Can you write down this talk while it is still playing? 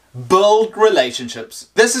Build relationships.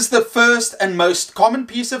 This is the first and most common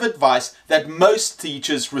piece of advice that most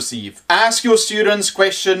teachers receive. Ask your students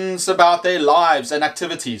questions about their lives and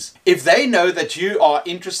activities. If they know that you are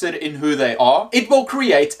interested in who they are, it will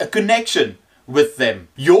create a connection with them.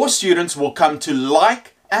 Your students will come to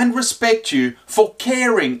like and respect you for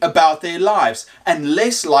caring about their lives and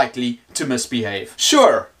less likely to misbehave.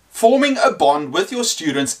 Sure, forming a bond with your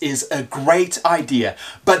students is a great idea,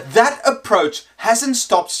 but that approach hasn't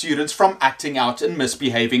stopped students from acting out and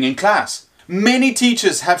misbehaving in class. Many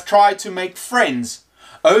teachers have tried to make friends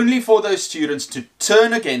only for those students to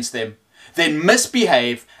turn against them, then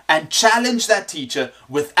misbehave and challenge that teacher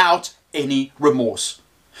without any remorse.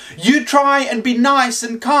 You try and be nice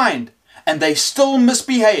and kind, and they still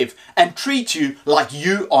misbehave and treat you like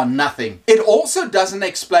you are nothing. It also doesn't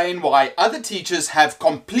explain why other teachers have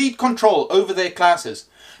complete control over their classes,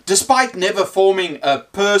 despite never forming a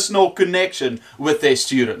personal connection with their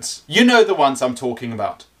students. You know the ones I'm talking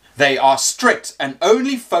about. They are strict and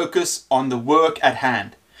only focus on the work at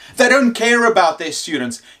hand. They don't care about their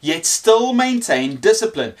students, yet still maintain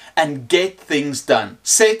discipline and get things done.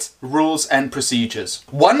 Set rules and procedures.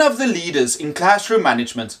 One of the leaders in classroom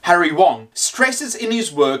management, Harry Wong, stresses in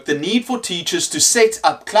his work the need for teachers to set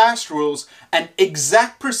up class rules and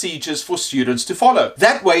exact procedures for students to follow.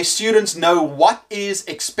 That way, students know what is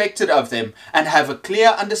expected of them and have a clear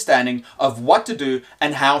understanding of what to do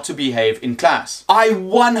and how to behave in class. I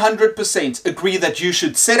 100% agree that you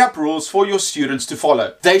should set up rules for your students to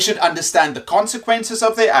follow. They should understand the consequences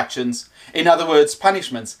of their actions, in other words,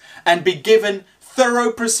 punishments, and be given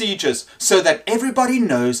thorough procedures so that everybody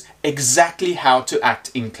knows exactly how to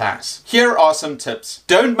act in class. Here are some tips.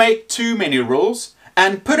 Don't make too many rules,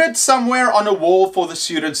 and put it somewhere on a wall for the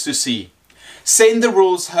students to see. Send the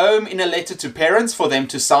rules home in a letter to parents for them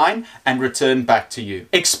to sign and return back to you.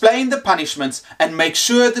 Explain the punishments and make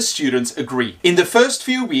sure the students agree. In the first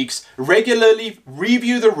few weeks, regularly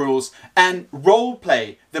review the rules and role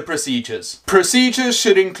play the procedures. Procedures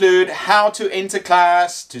should include how to enter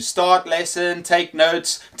class, to start lesson, take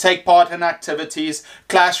notes, take part in activities,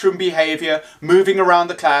 classroom behavior, moving around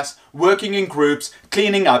the class, working in groups,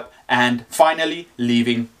 cleaning up, and finally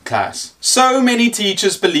leaving class. So many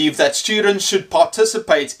teachers believe that students should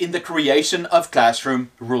participate in the creation of classroom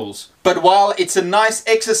rules. But while it's a nice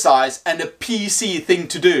exercise and a PC thing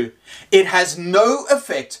to do, it has no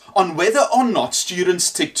effect on whether or not students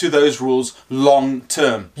stick to those rules long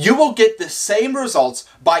term. You will get the same results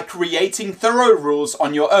by creating thorough rules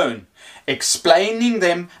on your own, explaining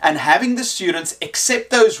them and having the students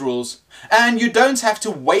accept those rules, and you don't have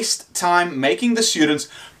to waste time making the students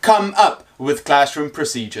come up with classroom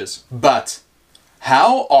procedures. But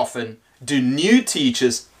how often do new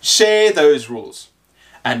teachers share those rules?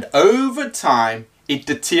 And over time, it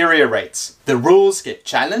deteriorates. The rules get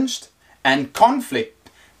challenged and conflict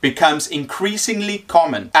becomes increasingly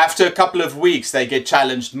common. After a couple of weeks, they get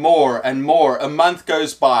challenged more and more. A month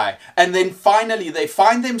goes by, and then finally they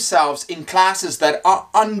find themselves in classes that are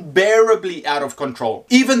unbearably out of control.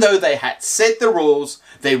 Even though they had set the rules,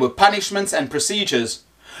 they were punishments and procedures.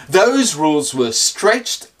 Those rules were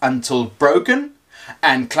stretched until broken,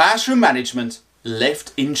 and classroom management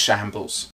left in shambles.